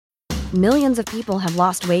Millions of people have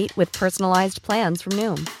lost weight with personalized plans from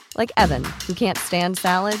Noom. Like Evan, who can't stand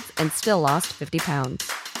salads and still lost 50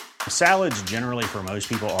 pounds. Salads generally for most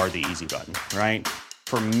people are the easy button, right?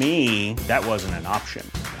 For me, that wasn't an option.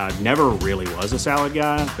 I never really was a salad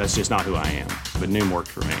guy. That's just not who I am. But Noom worked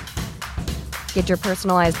for me. Get your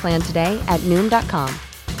personalized plan today at Noom.com.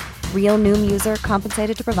 Real Noom user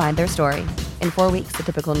compensated to provide their story. In 4 weeks, the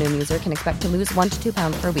typical Noom user can expect to lose 1 to 2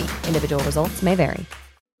 pounds per week. Individual results may vary.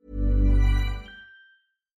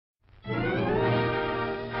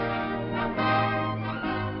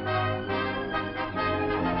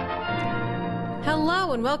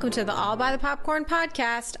 Hello and welcome to the All by the Popcorn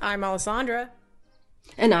podcast. I'm Alessandra.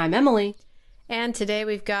 And I'm Emily. And today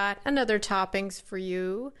we've got another toppings for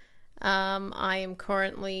you. I am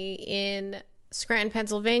currently in Scranton,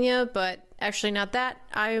 Pennsylvania, but actually not that.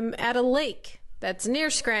 I am at a lake that's near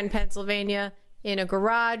Scranton, Pennsylvania, in a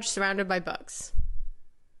garage surrounded by bugs.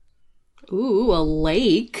 Ooh, a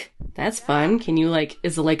lake. That's fun. Can you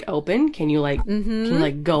is the lake open? Can you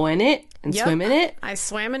go in it and swim in it? I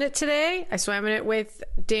swam in it today. I swam in it with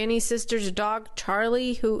Danny's sister's dog,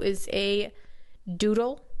 Charlie, who is a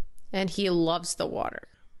doodle, and he loves the water.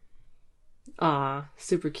 Ah,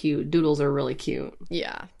 super cute. Doodles are really cute.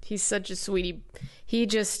 Yeah, he's such a sweetie. He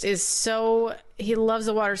just is he loves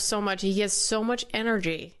the water so much. He has so much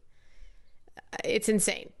energy. It's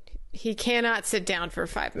insane. He cannot sit down for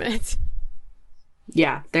 5 minutes.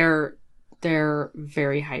 Yeah, they're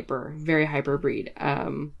very hyper breed.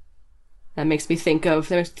 That makes me think of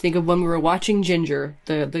when we were watching Ginger,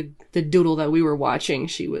 the doodle that we were watching.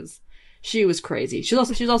 She was crazy. She's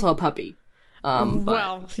also a puppy.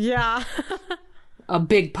 Well, yeah. A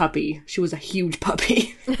big puppy. She was a huge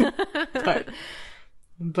puppy.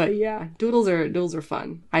 but yeah, doodles are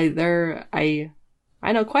fun. I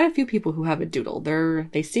know quite a few people who have a doodle.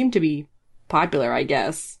 They seem to be popular, I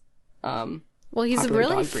guess. Well, he's a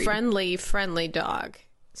really friendly dog.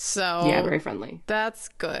 So yeah, very friendly. That's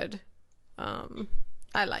good. I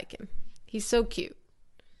like him. He's so cute.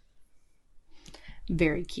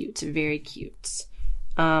 Very cute. Very cute.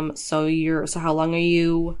 So how long are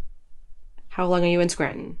you in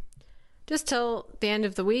Scranton? Just till the end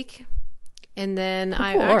of the week. And then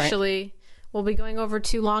I actually will be going over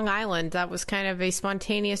to Long Island. That was kind of a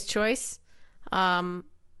spontaneous choice. And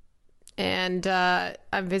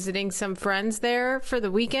I'm visiting some friends there for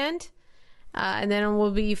the weekend. And then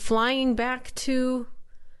we'll be flying back to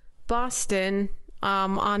Boston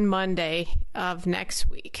on Monday of next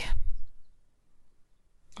week.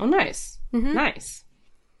 Oh, nice. Mm-hmm. Nice.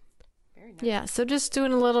 Very nice. Yeah, so just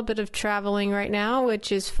doing a little bit of traveling right now,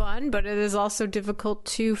 which is fun, but it is also difficult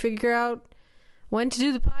to figure out when to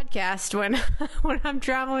do the podcast when I'm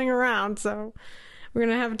traveling around. So we're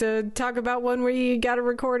going to have to talk about when we got to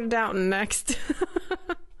record in Downton next.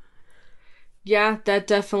 Yeah, that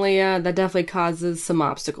definitely causes some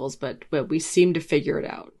obstacles, but we seem to figure it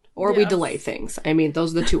out. Or we delay things. I mean,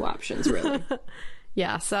 those are the two options, really.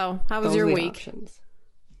 Yeah, so how was your week? Options.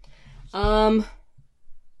 I'm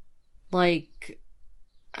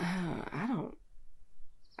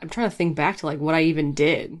trying to think back to what I even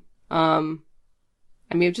did. I mean,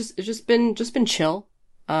 it's just been chill.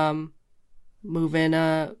 Moving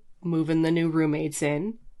the new roommates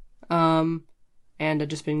in. And I've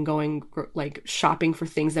just been going shopping for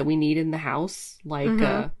things that we need in the house. I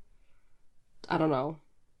don't know.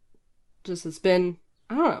 It's been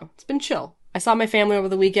chill. I saw my family over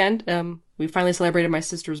the weekend. We finally celebrated my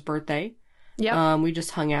sister's birthday. Yeah. We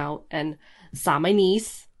just hung out and saw my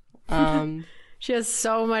niece. She has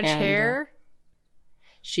so much hair.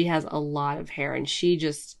 She has a lot of hair, and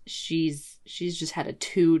she's just had a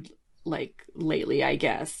toot lately, I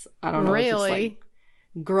guess. I don't know. Really? If it's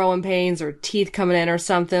growing pains or teeth coming in or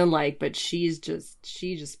something but she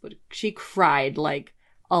cried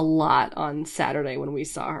a lot on Saturday when we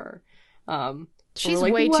saw her. She's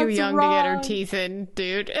way too young to get her teeth in,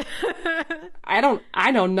 dude.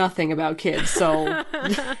 I know nothing about kids, so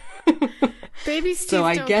baby's teeth so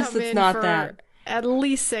I don't guess come it's in not for that. At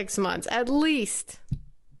least 6 months, at least.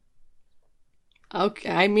 Okay,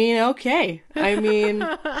 I mean,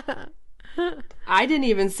 I didn't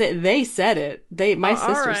even say, they said it. My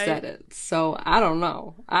sister said it. So I don't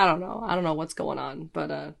know. I don't know what's going on,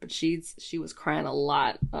 but she was crying a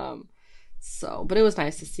lot. But it was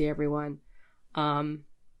nice to see everyone.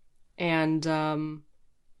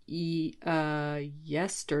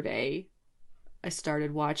 Yesterday I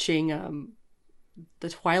started watching, the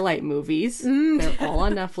Twilight movies. They're all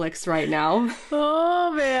on Netflix right now.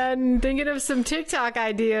 Oh man, thinking of some TikTok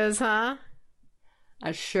ideas, huh?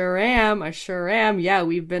 I sure am. Yeah,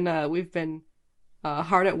 we've been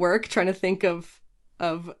hard at work trying to think of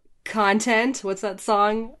Content. What's that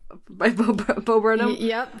song by Bo Burnham?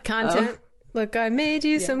 Yep, content. Look, I made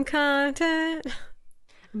you some content.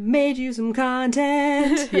 Made you some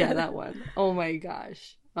content. Yeah, that one. Oh my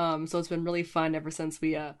gosh. So it's been really fun ever since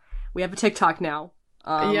we have a TikTok now.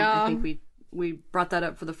 I think we brought that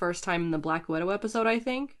up for the first time in the Black Widow episode, I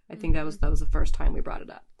think that was the first time we brought it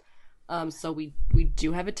up. So we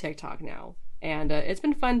do have a TikTok now, and it's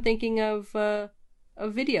been fun thinking of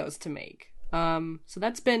videos to make. So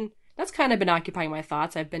that's kind of been occupying my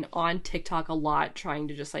thoughts. I've been on TikTok a lot, trying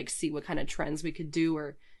to just like see what kind of trends we could do,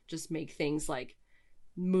 or just make things like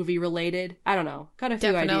movie related. I don't know. Got a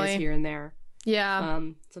few ideas here and there. Yeah.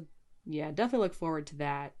 So yeah, definitely look forward to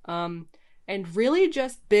that. And really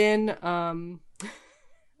just been I'm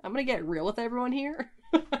gonna get real with everyone here.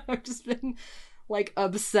 I've just been like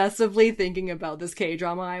obsessively thinking about this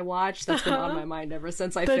K-drama I watched that's been on my mind ever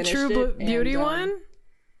since I finished it. The True Beauty one?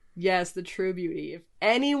 Yes, the True Beauty. If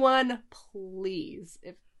anyone, please,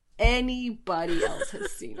 if anybody else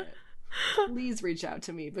has seen it, please reach out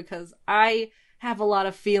to me, because I have a lot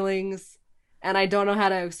of feelings and I don't know how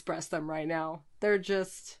to express them right now. They're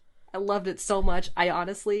just, I loved it so much. I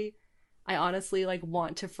honestly like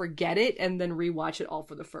want to forget it and then rewatch it all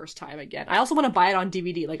for the first time again. I also want to buy it on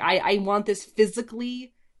DVD. Like I want this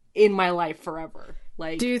physically in my life forever.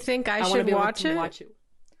 Like, do you think I should watch it?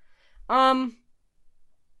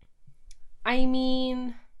 I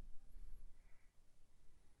mean,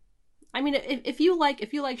 if you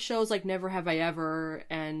like shows like Never Have I Ever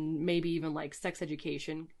and maybe even like Sex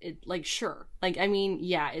Education, it like sure. Like I mean,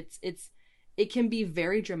 yeah, it can be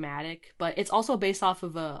very dramatic, but it's also based off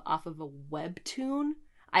of a webtoon.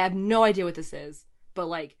 I have no idea what this is, but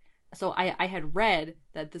like, so I had read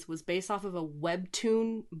that this was based off of a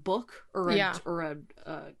webtoon book or a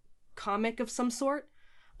comic of some sort.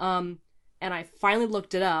 And I finally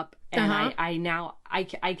looked it up, and I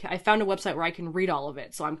found a website where I can read all of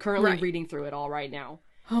it. So I'm currently reading through it all right now.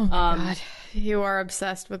 Oh my God, you are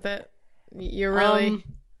obsessed with it. You're really.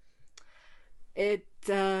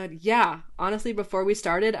 Yeah. Honestly, before we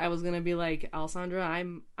started, I was gonna be like, Alessandra,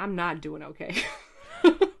 I'm not doing okay.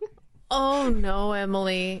 Oh no,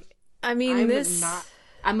 Emily. I mean,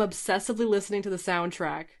 I'm obsessively listening to the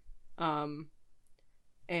soundtrack.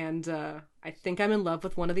 And I think I'm in love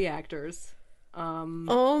with one of the actors.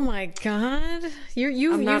 Oh my God,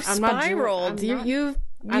 you've spiraled.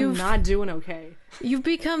 I'm not doing okay. You've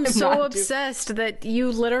become so obsessed that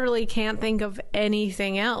you literally can't think of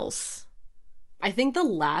anything else. I think the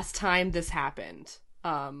last time this happened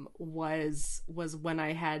was when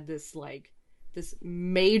I had this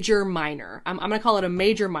major minor. I'm gonna call it a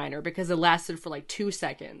major minor because it lasted for like 2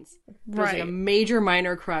 seconds. There was like a major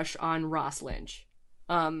minor crush on Ross Lynch.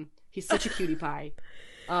 He's such a cutie pie.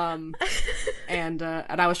 And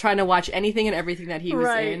I was trying to watch anything and everything that he was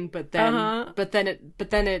in, but then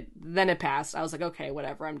it passed. I was like, okay,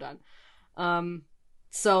 whatever, I'm done.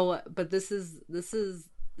 But this is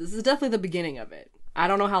definitely the beginning of it. I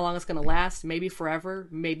don't know how long it's gonna last. Maybe forever.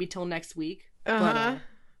 Maybe till next week. But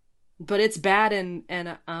it's bad,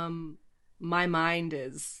 and my mind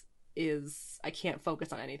is I can't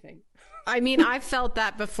focus on anything. I mean, I felt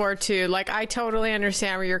that before too. Like, I totally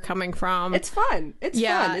understand where you're coming from. It's fun. It's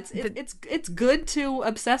fun. It's good to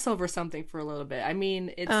obsess over something for a little bit. I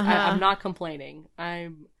mean, I'm not complaining.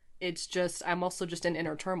 I'm also just in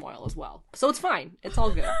inner turmoil as well. So it's fine. It's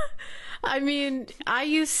all good. I mean,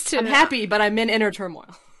 I'm happy, but I'm in inner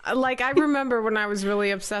turmoil. Like, I remember when I was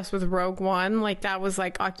really obsessed with Rogue One, like that was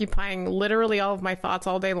like occupying literally all of my thoughts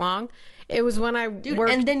all day long. It was when I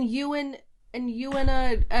worked... and then you and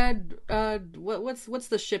what's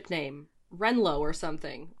the ship name? Renlo or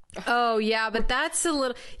something. Oh yeah, but that's a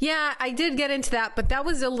little... Yeah, I did get into that, but that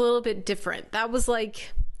was a little bit different. That was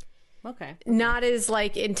like... Okay. Not as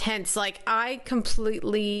like intense. Like, I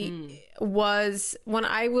completely was... When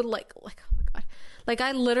I would like, oh my God. Like,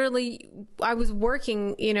 I was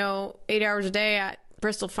working, 8 hours a day at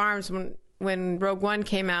Bristol Farms when Rogue One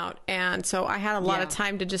came out, and so I had a lot of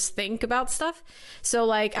time to just think about stuff. So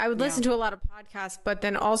like, I would listen to a lot of podcasts, but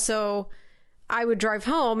then also I would drive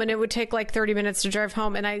home, and it would take like 30 minutes to drive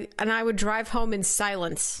home, and I would drive home in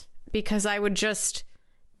silence because I would just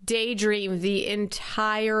daydream the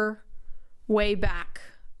entire way back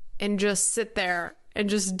and just sit there and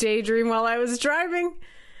just daydream while I was driving.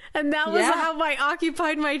 And that was how I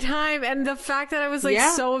occupied my time. And the fact that I was like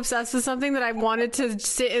so obsessed with something that I wanted to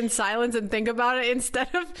sit in silence and think about it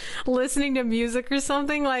instead of listening to music or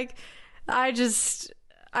something. Like, I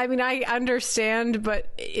understand,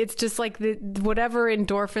 but it's just like whatever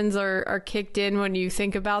endorphins are kicked in when you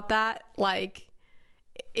think about that. Like,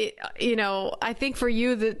 I think for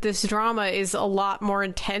you that this drama is a lot more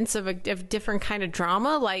intense of a different kind of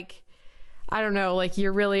drama. Like, I don't know, like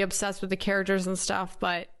you're really obsessed with the characters and stuff,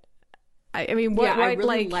 but I mean, what, I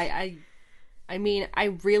really like I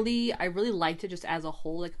really liked it just as a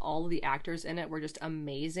whole. Like all of the actors in it were just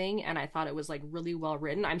amazing, and I thought it was like really well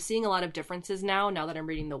written. I'm seeing a lot of differences now that I'm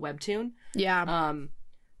reading the webtoon. Yeah.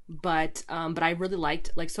 But I really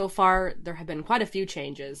liked, like, so far there have been quite a few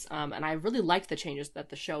changes, and I really liked the changes that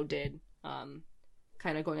the show did,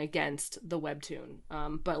 kind of going against the webtoon.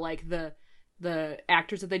 But like the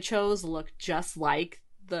actors that they chose look just like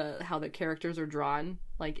how the characters are drawn,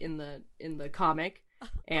 like in the comic,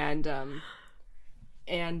 and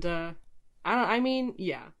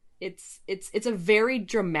it's a very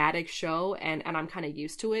dramatic show, and I'm kind of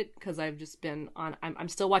used to it because I've just been on. I'm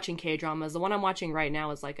still watching K-dramas. The one I'm watching right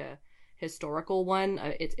now is like a historical one.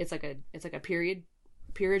 It's like a period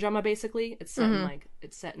drama basically. It's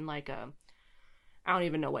set in like a, I don't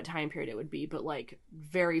even know what time period it would be, but like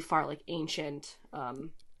very far, like ancient,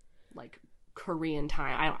 like Korean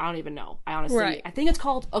time. I don't even know. I honestly, right. I think it's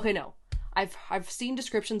called. Okay, no, I've seen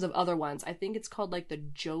descriptions of other ones. I think it's called like the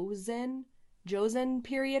Joseon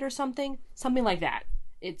period or something like that.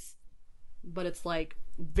 It's like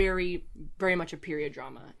very, very much a period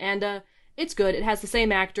drama, and it's good. It has the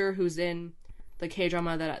same actor who's in the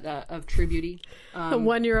K-drama of True Beauty, the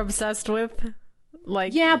one you're obsessed with.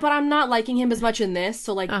 Like, yeah, but I'm not liking him as much in this.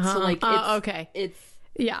 So like, it's okay. It's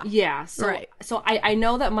yeah. So right. So I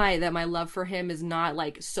know that my love for him is not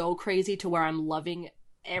like so crazy to where I'm loving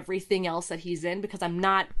everything else that he's in, because I'm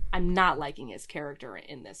not liking his character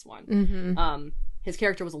in this one. Mm-hmm. His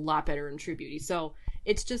character was a lot better in True Beauty. So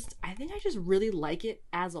it's just, I think I just really like it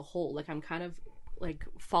as a whole. Like I'm kind of like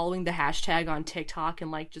following the hashtag on TikTok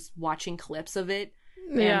and like just watching clips of it,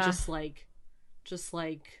 and just like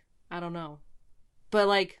I don't know. But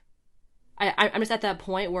like, I'm just at that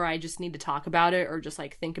point where I just need to talk about it or just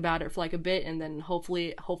like think about it for like a bit, and then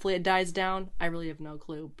hopefully it dies down. I really have no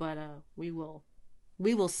clue, but we will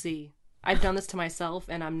see. I've done this to myself,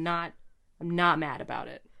 and I'm not mad about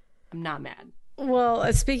it. I'm not mad.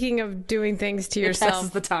 Well, speaking of doing things to yourself, this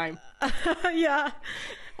is the time. Yeah.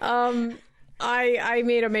 I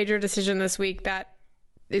made a major decision this week that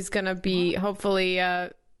is going to be hopefully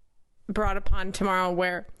brought upon tomorrow,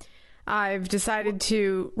 where I've decided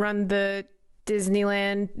to run the Disney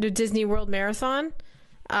World Marathon, which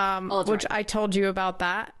right. I told you about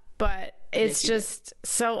that, but it's just,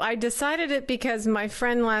 so I decided it because my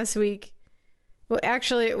friend last week, well,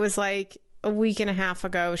 actually it was like a week and a half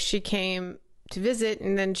ago, she came to visit,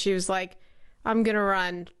 and then she was like, I'm going to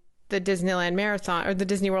run the Disneyland Marathon, or the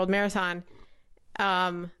Disney World Marathon.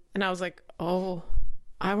 And I was like, oh,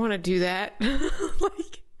 I want to do that.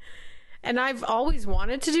 Like, and I've always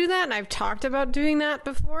wanted to do that, and I've talked about doing that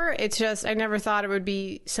before. It's just, I never thought it would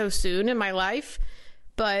be so soon in my life.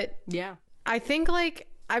 But yeah, I think, like,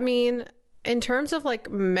 I mean, in terms of like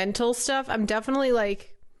mental stuff, I'm definitely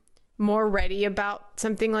like more ready about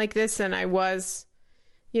something like this than I was,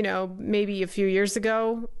 maybe a few years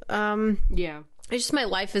ago. Yeah. It's just, my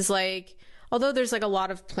life is like, although there's like a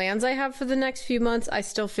lot of plans I have for the next few months, I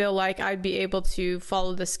still feel like I'd be able to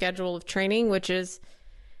follow the schedule of training, which is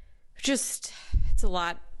just, it's a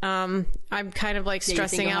lot. I'm kind of like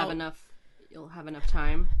stressing out. You'll have enough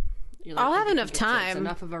time. I'll have enough time. It's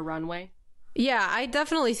enough of a runway. Yeah, I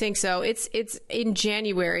definitely think so. It's in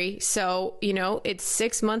January, so it's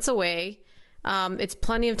 6 months away. It's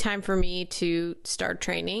plenty of time for me to start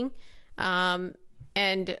training,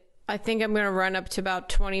 and I think I'm going to run up to about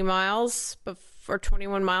 20 miles or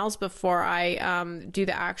 21 miles before I do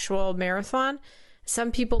the actual marathon.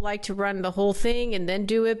 Some people like to run the whole thing and then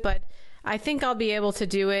do it, but I think I'll be able to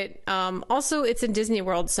do it. Also, it's in Disney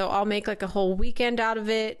World, so I'll make like a whole weekend out of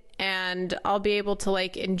it, and I'll be able to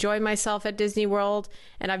like enjoy myself at Disney World,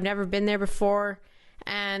 and I've never been there before.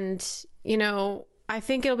 And, I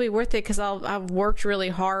think it'll be worth it because I've worked really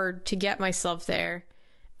hard to get myself there.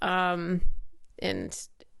 And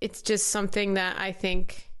it's just something that I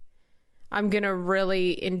think I'm going to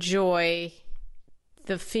really enjoy,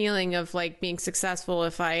 the feeling of like being successful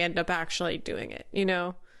if I end up actually doing it,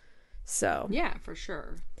 So yeah, for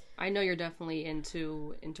sure. I know you're definitely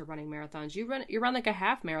into running marathons. You ran like a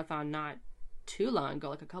half marathon not too long ago,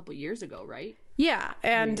 like a couple years ago, right? Yeah,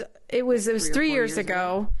 and it was 3 years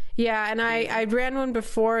ago. Yeah, and I ran one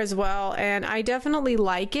before as well, and I definitely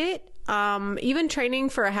like it. Even training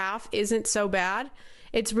for a half isn't so bad.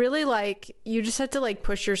 It's really like you just have to like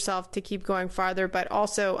push yourself to keep going farther, but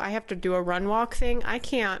also I have to do a run walk thing. I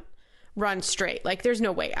can't run straight. Like there's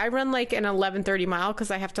no way. I run like an 11:30 mile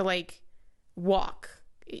because I have to like walk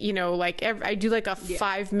like I do like a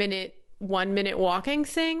 5-minute, 1-minute walking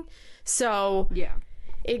thing. So Yeah.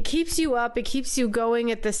 it keeps you up, it keeps you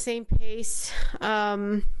going at the same pace.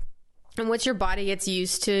 And once your body gets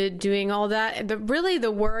used to doing all that, the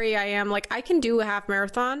worry I am, like, I can do a half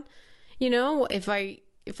marathon,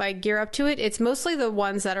 if I gear up to it. It's mostly the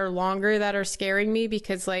ones that are longer that are scaring me,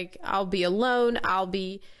 because like I'll be alone, I'll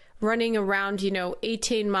be running around,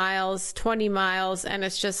 18 miles, 20 miles, and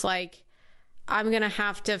it's just like, I'm going to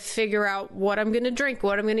have to figure out what I'm going to drink,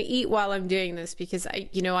 what I'm going to eat while I'm doing this, because I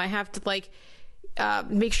have to like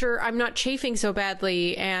make sure I'm not chafing so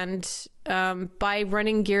badly, and buy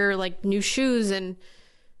running gear, like new shoes, and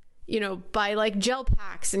buy like gel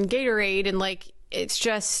packs and Gatorade, and like it's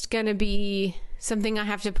just gonna be something I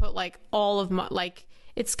have to put like all of my, like,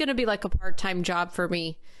 it's gonna be like a part-time job for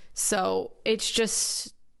me. So it's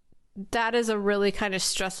just, that is a really kind of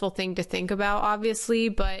stressful thing to think about, obviously,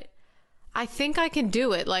 but I think I can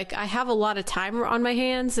do it. Like, I have a lot of time on my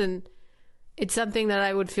hands, and it's something that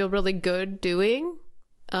I would feel really good doing.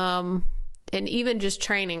 And even just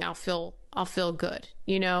training, I'll feel good,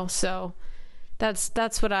 so that's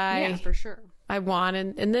what Yeah, for sure. I want.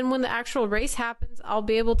 And then when the actual race happens, I'll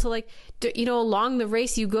be able to like, along the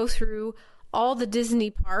race, you go through all the Disney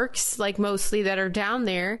parks, like mostly that are down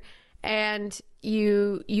there. And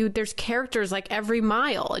there's characters like every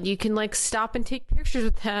mile, and you can like stop and take pictures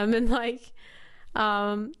with them. And like,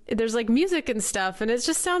 there's like music and stuff, and it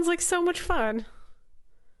just sounds like so much fun.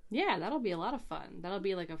 Yeah, that'll be a lot of fun. That'll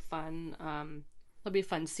be like a fun, it'll be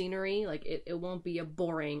fun scenery. Like it won't be a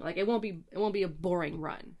boring, like it won't be a boring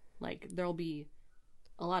run. Like there'll be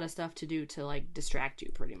a lot of stuff to do to like distract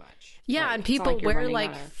you, pretty much. Yeah, like, and people wear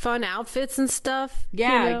like fun outfits and stuff.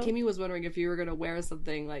 Yeah, Kimmy was wondering if you were gonna wear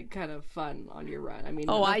something like kind of fun on your run. I mean,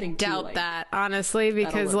 I doubt that, honestly,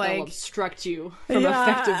 because that'll obstruct you from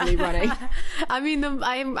effectively running. I mean,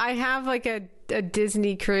 I have like a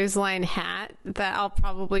Disney Cruise Line hat that I'll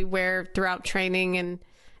probably wear throughout training and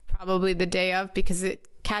probably the day of, because it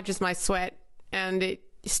catches my sweat and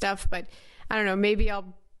stuff. But I don't know, maybe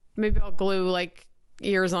I'll glue like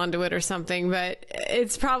ears onto it or something, but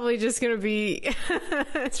it's probably just gonna be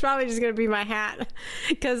my hat,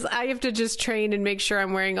 because I have to just train and make sure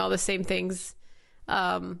I'm wearing all the same things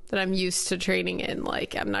that I'm used to training in.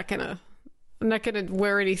 Like, I'm not gonna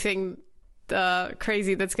wear anything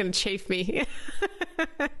crazy that's gonna chafe me.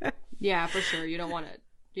 Yeah, for sure. You don't want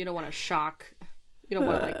to shock. You don't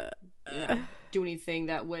want to like do anything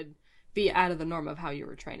that would be out of the norm of how you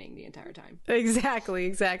were training the entire time.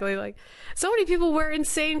 Exactly. Like, so many people wear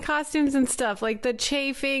insane costumes and stuff, like the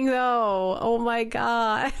chafing though. Oh my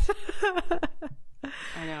God.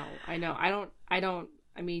 I know.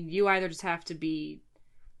 I mean, you either just have to be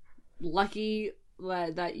lucky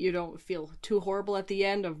that you don't feel too horrible at the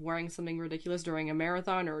end of wearing something ridiculous during a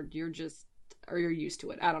marathon, or you're used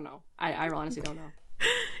to it. I don't know. I honestly don't know.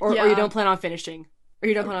 Or you don't plan on finishing. Or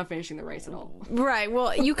you don't plan on finishing the race at all. Right.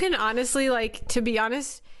 Well, you can honestly, like, to be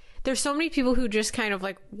honest, there's so many people who just kind of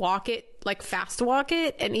like walk it, like fast walk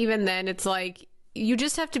it. And even then it's like, you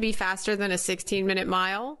just have to be faster than a 16-minute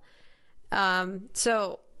mile.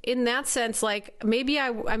 So in that sense, like, maybe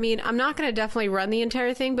I mean, I'm not going to definitely run the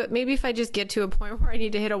entire thing, but maybe if I just get to a point where I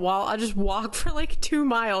need to hit a wall, I'll just walk for like 2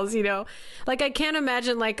 miles, Like, I can't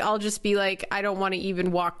imagine, like, I'll just be like, I don't want to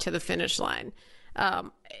even walk to the finish line.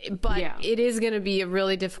 But yeah, it is going to be a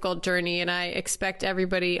really difficult journey, and I expect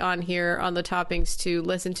everybody on here on the toppings to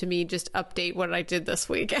listen to me just update what I did this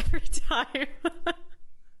week every time.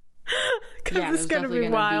 Because it's going to be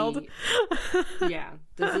wild.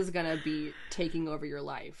 This is going to be taking over your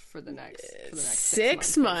life for the next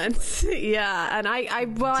 6 months. Yeah, and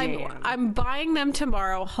I'm buying them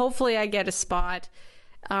tomorrow. Hopefully I get a spot.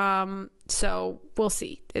 So we'll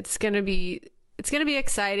see. It's going to be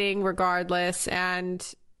exciting regardless,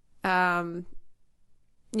 and that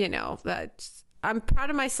I'm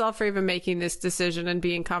proud of myself for even making this decision and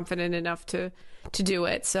being confident enough to do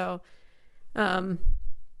it. So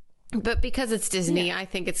but because it's Disney, I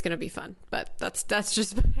think it's going to be fun. But that's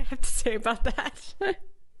just what I have to say about that.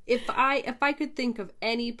 If I could think of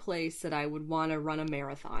any place that I would want to run a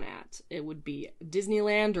marathon at, it would be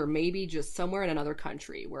Disneyland, or maybe just somewhere in another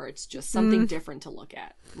country where it's just something different to look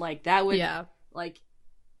at. Like, that would like,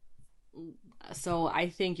 so I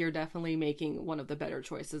think you're definitely making one of the better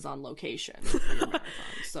choices on location for your marathon.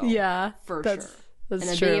 So yeah, for sure. And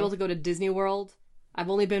then being able to go to Disney World, I've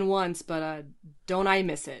only been once, but don't I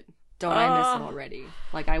miss it? Don't I miss it already?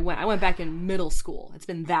 Like, I went back in middle school. It's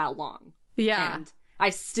been that long. Yeah. And I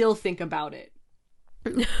still think about it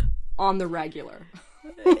on the regular.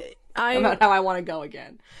 about how I want to go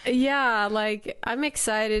again. Yeah, like I'm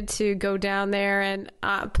excited to go down there and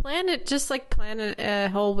plan a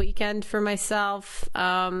whole weekend for myself.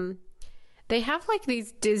 They have like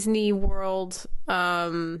these Disney World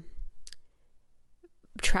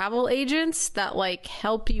travel agents that like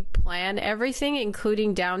help you plan everything,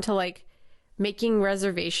 including down to like making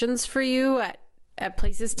reservations for you at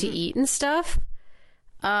places to eat and stuff.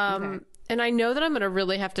 Okay. And I know that I'm going to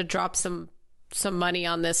really have to drop some money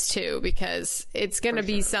on this too, because it's going to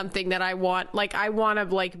be something that I want. Like, I want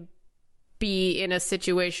to like be in a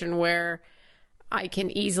situation where I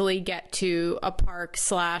can easily get to a park /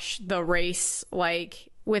 the race, like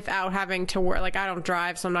without having to work. Like, I don't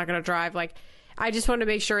drive, so I'm not going to drive. Like, I just want to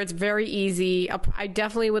make sure it's very easy. I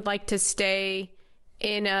definitely would like to stay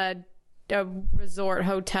in a resort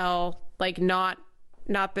hotel, like not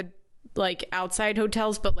the like outside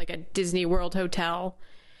hotels, but like a Disney World hotel.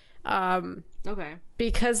 Okay.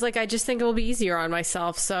 Because like I just think it will be easier on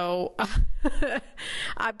myself. So,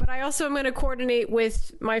 but I also am going to coordinate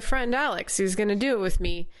with my friend Alex, who's going to do it with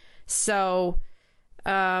me. So,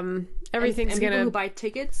 everything's and going to.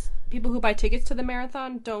 People who buy tickets to the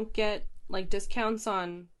marathon don't get like discounts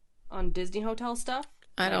on Disney hotel stuff.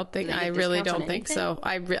 I don't think. I really don't think so.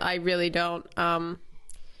 I really don't.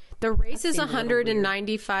 The race is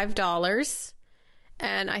 $195,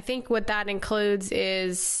 and I think what that includes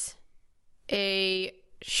is a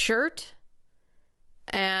shirt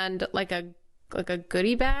and like a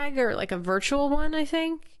goodie bag or like a virtual one, I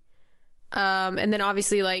think. And then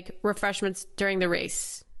obviously like refreshments during the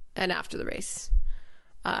race and after the race.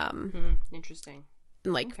 Interesting.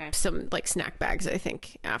 Like some like snack bags, I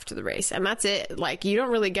think, after the race. And that's it. Like you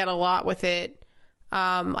don't really get a lot with it.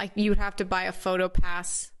 Like you would have to buy a photo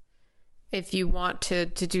pass if you want to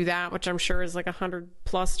do that, which I'm sure is like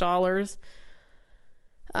 $100+.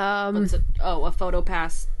 A photo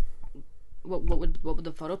pass. What would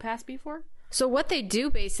the photo pass be for? So what they do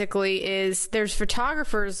basically is there's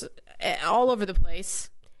photographers all over the place,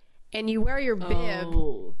 and you wear your bib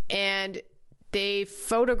and they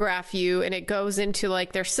photograph you, and it goes into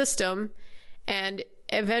like their system, and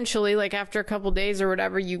eventually, like after a couple days or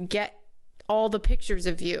whatever, you get all the pictures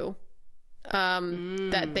of you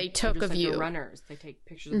that they took of like you. The runners, they take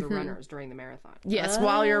pictures of the runners during the marathon. Yes,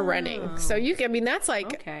 while you're running. So that's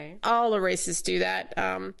like all the races do that.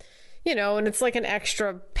 And it's like an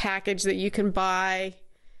extra package that you can buy.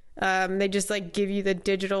 They just like give you the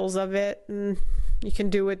digitals of it, and you can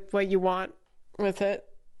do with what you want with it.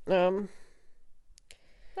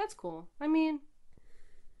 That's cool. I mean,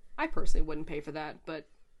 I personally wouldn't pay for that, but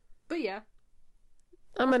yeah.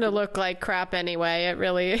 I'm going to look like crap anyway. It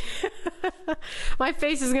really... My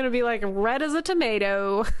face is going to be like red as a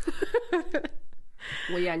tomato.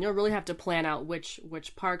 Well, yeah, and you'll really have to plan out which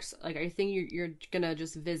parks. Like, I think you're going to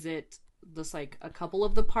just visit just like a couple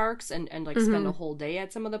of the parks and like spend a whole day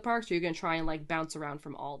at some of the parks, or you're going to try and like bounce around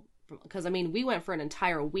from all... Because, I mean, we went for an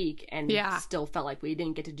entire week and still felt like we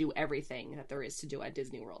didn't get to do everything that there is to do at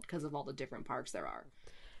Disney World because of all the different parks there are.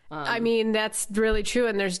 I mean, that's really true.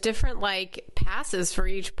 And there's different like passes for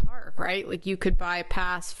each park, right? Like you could buy a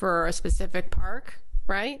pass for a specific park,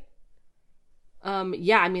 right?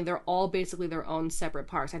 Yeah, I mean, they're all basically their own separate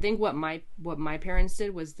parks. I think what my parents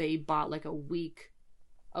did was they bought like a week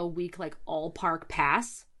like all park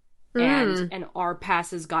pass, and our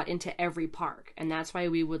passes got into every park, and that's why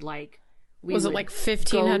we would like. Was it like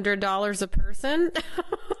 $1,500 a person?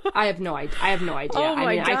 I have no idea. Oh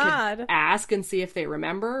my God. I could ask and see if they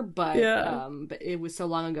remember, but it was so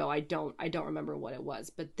long ago. I don't remember what it was.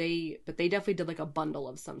 But they definitely did like a bundle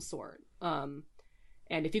of some sort. And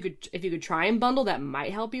if you could try and bundle, that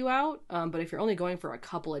might help you out. But if you're only going for a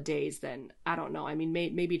couple of days, then I don't know. I mean,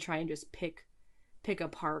 maybe try and just pick a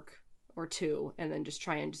park or two, and then just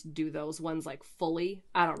try and just do those ones like fully.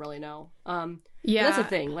 I don't really know. That's the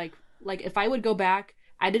thing. Like if I would go back,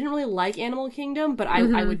 I didn't really like Animal Kingdom, but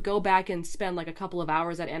I would go back and spend like a couple of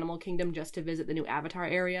hours at Animal Kingdom just to visit the new Avatar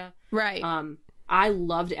area. Right. I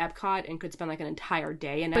loved Epcot and could spend like an entire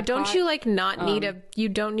day in Epcot. But don't you like not need you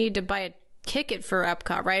don't need to buy a ticket for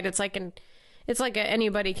Epcot, right? It's like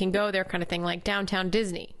anybody can go there kind of thing, like Downtown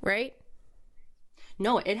Disney, right?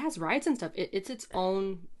 No, it has rides and stuff. It's its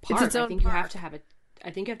own park. I think you have to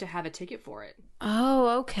have a ticket for it.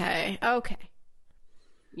 Oh, okay.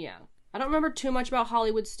 Yeah. I don't remember too much about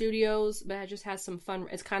Hollywood Studios, but it just has some fun.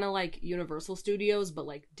 It's kind of like Universal Studios, but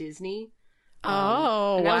like Disney.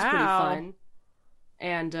 And that was pretty fun.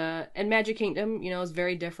 And Magic Kingdom, is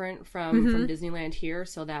very different from Disneyland here,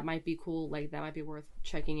 so that might be cool. Like that might be worth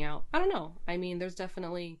checking out. I don't know. I mean, there's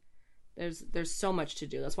definitely there's so much to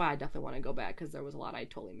do. That's why I definitely want to go back, because there was a lot I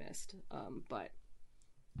totally missed. But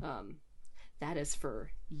that is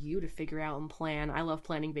for you to figure out and plan. I love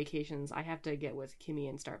planning vacations. I have to get with Kimmy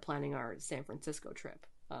and start planning our San Francisco trip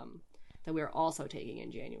that we are also taking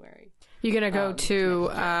in January. You're gonna go to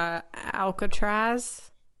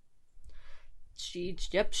Alcatraz? She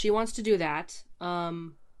wants to do that.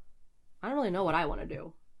 I don't really know what I want to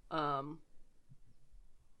do.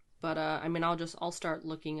 But I mean, I'll start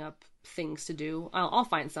looking up things to do. I'll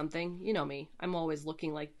find something. You know me. I'm always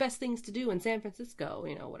looking like best things to do in San Francisco,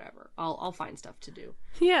 whatever. I'll find stuff to do.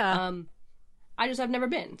 Yeah. I've never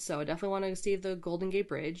been, so I definitely want to see the Golden Gate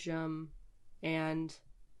Bridge. And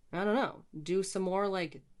I don't know, do some more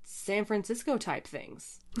like San Francisco type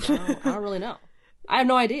things. I don't really know. I have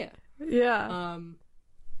no idea. Yeah.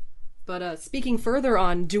 But speaking further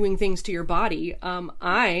on doing things to your body,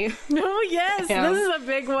 I... Oh, yes, this is a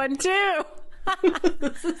big one, too.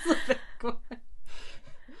 This is a big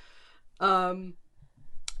one.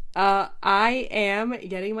 I am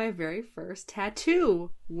getting my very first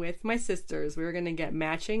tattoo with my sisters. We were going to get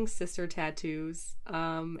matching sister tattoos.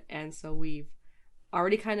 And so we've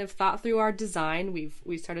already kind of thought through our design. We've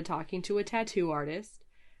started talking to a tattoo artist.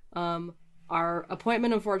 Our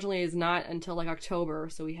appointment, unfortunately, is not until like October,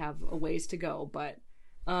 so we have a ways to go. But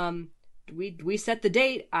we set the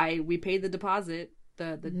date. We paid the deposit.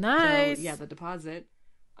 Nice. The deposit.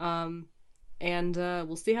 And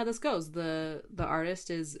we'll see how this goes. The artist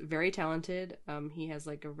is very talented. He has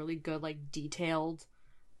like a really good like detailed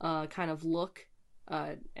kind of look,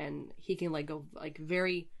 and he can like go like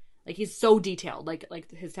very like he's so detailed.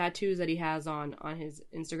 Like his tattoos that he has on his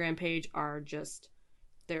Instagram page are just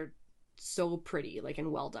they're so pretty, like,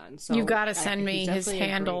 and well done. So you gotta send me his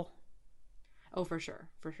handle. Oh, for sure,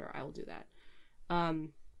 I will do that.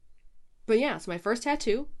 But yeah, so my first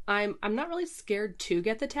tattoo. I'm not really scared to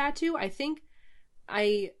get the tattoo. I think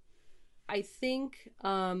it's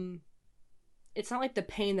not like the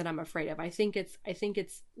pain that I'm afraid of. I think it's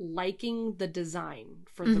liking the design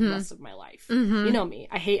for the rest of my life. Mm-hmm. You know me.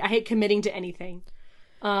 I hate committing to anything.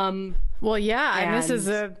 Well, yeah, and this is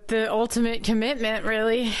the ultimate commitment,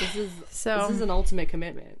 really. This is an ultimate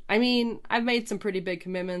commitment. I mean, I've made some pretty big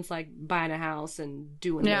commitments, like buying a house and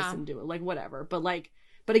doing this and doing like whatever.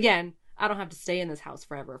 But again, I don't have to stay in this house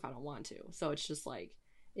forever if I don't want to. So it's just like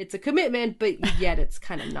it's a commitment, but yet it's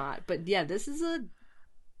kind of not. But yeah, this is a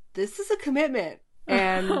commitment,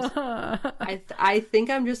 and I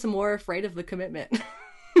think I'm just more afraid of the commitment.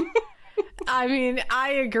 I mean,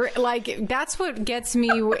 I agree. Like, that's what gets me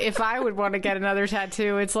if I would want to get another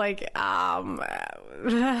tattoo. It's like, like,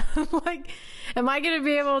 am I going to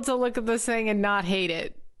be able to look at this thing and not hate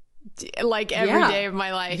it? Like, every day of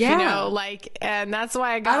my life, Like, and that's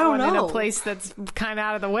why I got one in a place that's kind of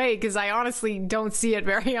out of the way, because I honestly don't see it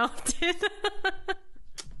very often.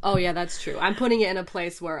 Oh, yeah, that's true. I'm putting it in a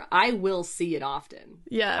place where I will see it often.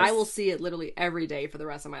 Yes. I will see it literally every day for the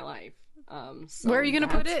rest of my life. So where are you going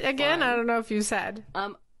to put it again? Fun. I don't know if you said.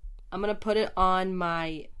 I'm going to put it on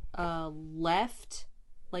my left,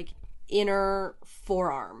 like, inner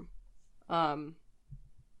forearm. So,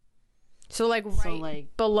 like,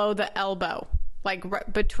 below the elbow. Like,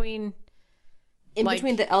 between...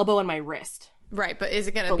 between the elbow and my wrist. Right, but is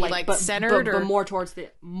it going to be, centered? But more towards the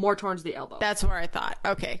elbow. That's where I thought.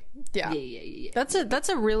 Okay. Yeah. Yeah. That's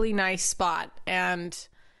a really nice spot, and...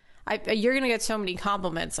 you're gonna get so many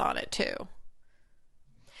compliments on it too.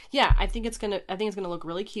 Yeah, I think it's gonna look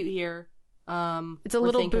really cute here. It's a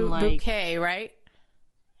little bouquet, right?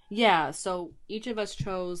 Yeah. So each of us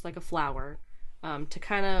chose like a flower, to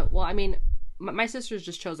kind of. Well, I mean, my sisters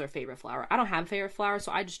just chose their favorite flower. I don't have a favorite flower,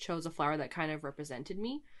 so I just chose a flower that kind of represented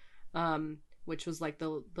me, which was like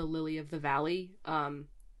the lily of the valley.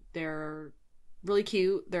 They're really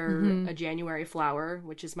cute. They're a January flower,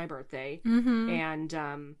 which is my birthday,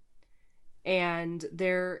 and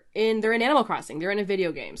they're in Animal Crossing. They're in a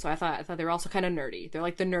video game, so I thought they were also kind of nerdy. They're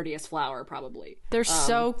like the nerdiest flower, probably. They're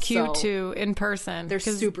so cute too in person. They're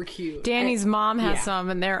super cute. Danny's mom has some,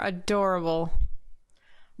 and they're adorable.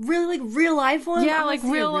 Really, like real life ones? Yeah, like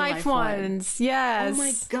real life ones. Yes. Oh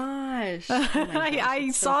my gosh! I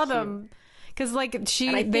saw them because like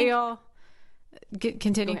they all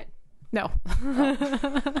continue. Go ahead. No.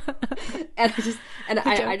 And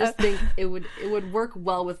I just think it would work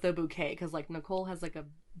well with the bouquet, because like Nicole has like a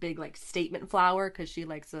big like statement flower because she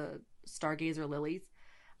likes stargazer lilies,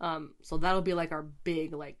 so that'll be like our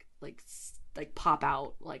big like pop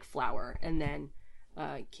out like flower. And then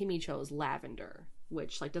Kimmy chose lavender,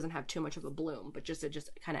 which like doesn't have too much of a bloom, but it just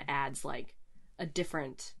kind of adds like a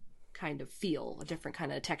different kind of feel, a different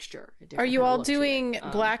kind of texture. Are you all doing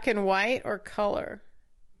black and white or color?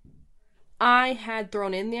 I had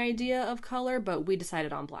thrown in the idea of color, but we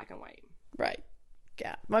decided on black and white. Right.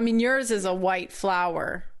 Yeah. I mean, yours is a white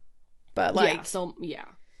flower, but like... Yeah, so, yeah.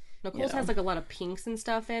 Nicole's You know. has like a lot of pinks and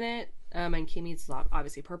stuff in it, and Kimmy's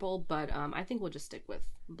obviously purple, but I think we'll just stick with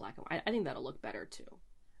black and white. I think that'll look better too.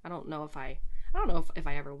 I don't know if I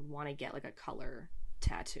ever want to get like a color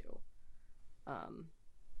tattoo. But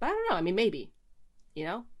I don't know. I mean, maybe. You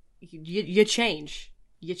know, you change.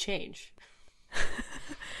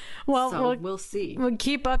 Well, So we'll see. We'll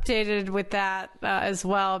keep updated with that as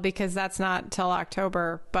well, because that's not till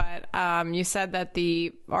October. But you said that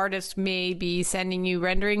the artist may be sending you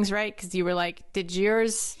renderings, right? Because you were like, did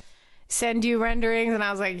yours send you renderings? And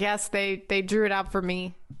I was like, yes, they drew it out for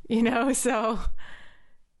me, you know? So...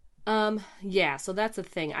 Yeah, so that's the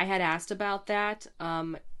thing. I had asked about that.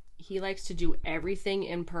 He likes to do everything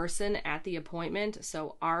in person at the appointment,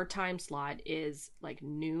 so our time slot is like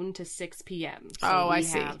noon to 6 p.m. So I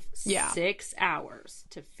see. Have Yeah. 6 hours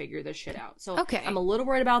to figure this shit out. So Okay. I'm a little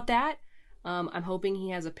worried about that. I'm hoping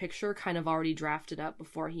he has a picture kind of already drafted up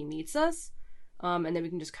before he meets us. And then we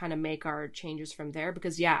can just kind of make our changes from there,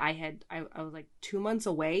 because yeah, I was like 2 months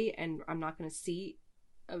away and I'm not going to see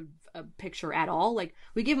a picture at all. Like,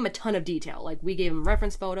 we gave him a ton of detail. Like, we gave him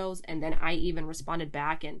reference photos, and then I even responded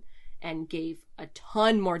back and gave a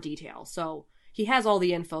ton more detail. So he has all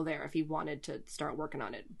the info there if he wanted to start working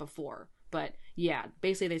on it before. But yeah,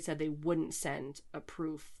 basically they said they wouldn't send a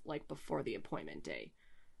proof like before the appointment day.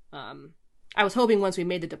 I was hoping once we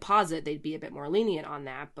made the deposit they'd be a bit more lenient on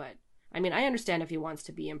that, but I mean, I understand if he wants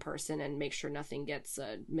to be in person and make sure nothing gets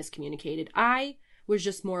miscommunicated. I was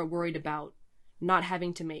just more worried about not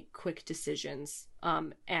having to make quick decisions,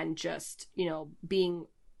 and just, you know, being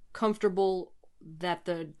comfortable that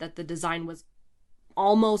the design was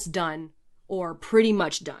almost done or pretty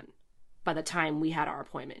much done by the time we had our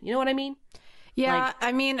appointment. You know what I mean? Yeah, Like,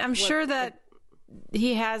 I mean, I'm sure that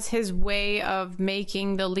he has his way of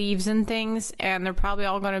making the leaves and things, and they're probably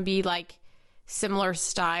all going to be like similar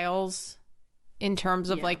styles in terms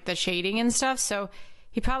of like the shading and stuff. So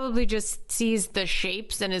he probably just sees the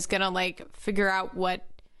shapes and is going to like figure out what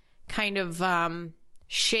kind of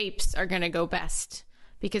shapes are going to go best,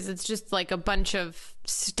 because it's just like a bunch of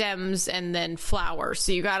stems and then flowers.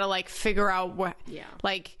 So you got to like figure out what,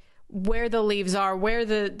 like where the leaves are, where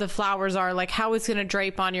the flowers are, like how it's going to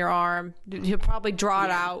drape on your arm. He'll probably draw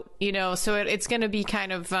it out, you know, so it's going to be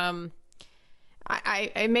kind of,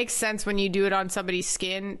 it makes sense when you do it on somebody's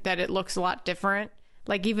skin that it looks a lot different.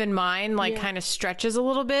 Like even mine, like kind of stretches a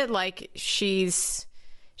little bit. Like she's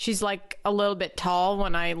like a little bit tall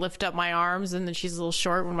when I lift up my arms, and then she's a little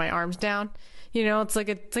short when my arm's down. You know, it's a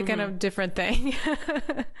kind of different thing.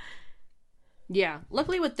 Yeah.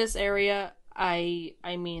 Luckily with this area, I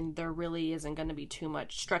mean, there really isn't going to be too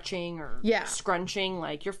much stretching or scrunching.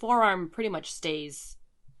 Like your forearm pretty much stays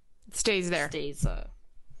there.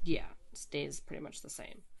 Stays pretty much the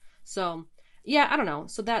same. So yeah, I don't know.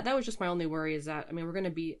 So that was just my only worry, is that, I mean, we're going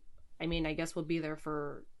to be, I mean, I guess we'll be there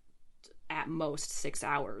for at most 6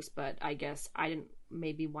 hours, but I guess I didn't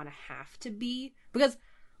maybe want to have to be, because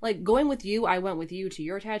like going with you, I went with you to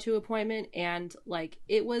your tattoo appointment, and like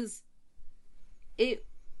I was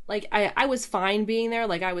fine being there.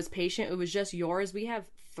 Like I was patient. It was just yours. We have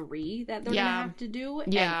 3 that they're gonna have to do.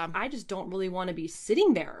 Yeah. And I just don't really want to be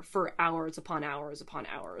sitting there for hours upon hours upon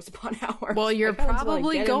hours upon hours. Well, you're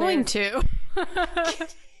probably going to.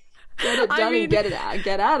 Get it done and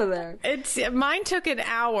get out of there. Mine took an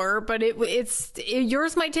hour, but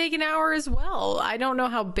yours might take an hour as well. I don't know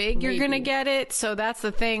how big you're gonna get it, so that's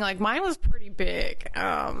the thing. Like mine was pretty big.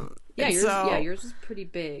 Yours is pretty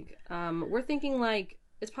big. We're thinking like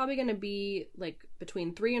it's probably gonna be like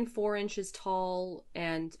between 3 and 4 inches tall,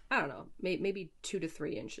 and I don't know, maybe 2 to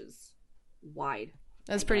 3 inches wide.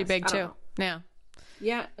 That's pretty big too.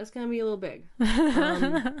 Yeah, it's gonna be a little big.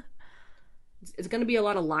 It's going to be a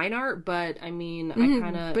lot of line art, but I mean, I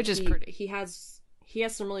kind of, which is pretty. He has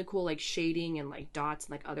some really cool like shading and like dots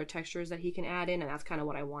and like other textures that he can add in, and that's kind of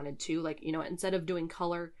what I wanted too. Like, you know, instead of doing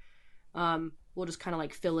color, we'll just kind of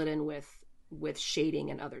like fill it in with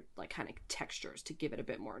shading and other like kind of textures to give it a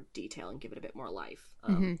bit more detail and give it a bit more life.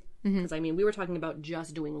 Because I mean, we were talking about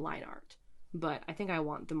just doing line art, but I think I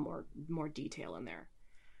want the more detail in there.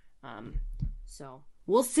 So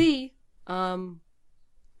we'll see.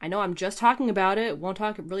 I know I'm just talking about it. Won't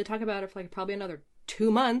really talk about it for like probably another 2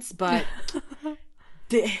 months, but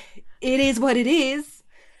it is what it is.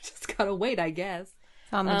 Just gotta wait, I guess.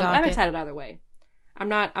 On the docket. I'm excited either way. I'm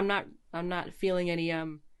not feeling any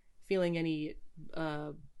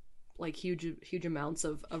like huge amounts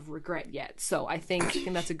of regret yet. So I think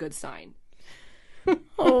that's a good sign.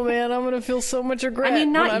 Oh man, I'm gonna feel so much regret. I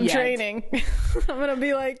mean, not when I'm yet. training. I'm gonna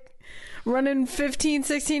be like, running 15,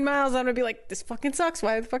 16 miles, I'm gonna be like, this fucking sucks.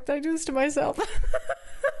 Why the fuck did I do this to myself?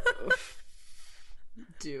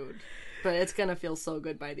 Dude. But it's gonna feel so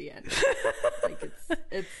good by the end. Like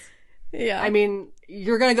it's yeah. I mean,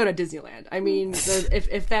 you're gonna go to Disneyland. I mean,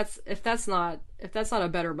 if that's not a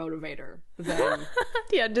better motivator, then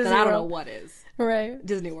yeah, Disney then I don't know World. what is. Right.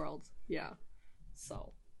 Disney World. Yeah.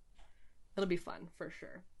 So it'll be fun for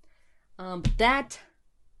sure.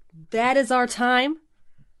 That is our time.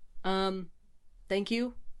 Thank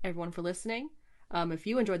you everyone for listening. If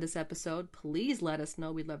you enjoyed this episode, please let us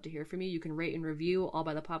know. We'd love to hear from you. You can rate and review All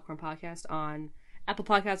by the Popcorn Podcast on Apple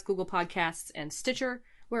Podcasts, Google Podcasts, and Stitcher.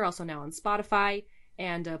 We're also now on Spotify.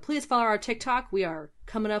 And please follow our TikTok. We are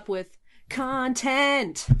coming up with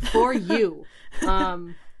content for you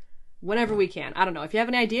whenever we can. I don't know. If you have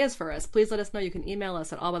any ideas for us, please let us know. You can email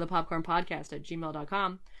us at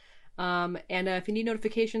allbythepopcornpodcast@gmail.com. And if you need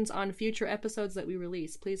notifications on future episodes that we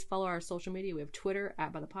release, please follow our social media. We have Twitter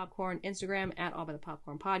 @bythepopcorn, Instagram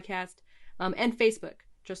 @allbythepopcornpodcast, and Facebook.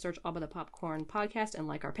 Just search All by the Popcorn Podcast and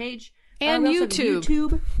like our page. And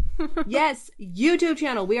YouTube. Yes, YouTube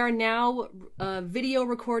channel. We are now video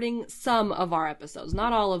recording some of our episodes.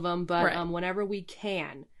 Not all of them, but right. Whenever we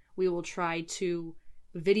can, we will try to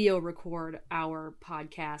video record our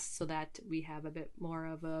podcast so that we have a bit more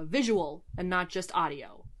of a visual and not just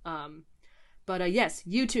audio. But yes,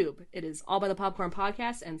 YouTube. It is All by the Popcorn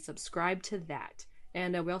Podcast, and subscribe to that.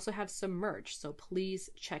 And we also have some merch, so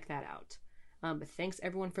please check that out. But thanks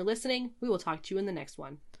everyone for listening. We will talk to you in the next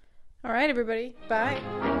one. All right, everybody. Bye.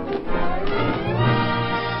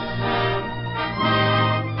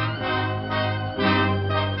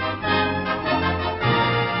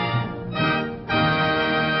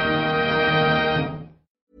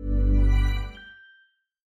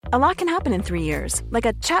 A lot can happen in 3 years, like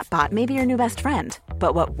a chatbot may be your new best friend.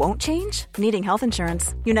 But what won't change? Needing health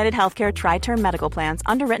insurance. United Healthcare Tri-Term Medical Plans,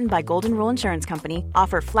 underwritten by Golden Rule Insurance Company,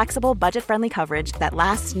 offer flexible, budget-friendly coverage that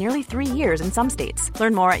lasts nearly 3 years in some states.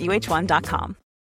 Learn more at uh1.com.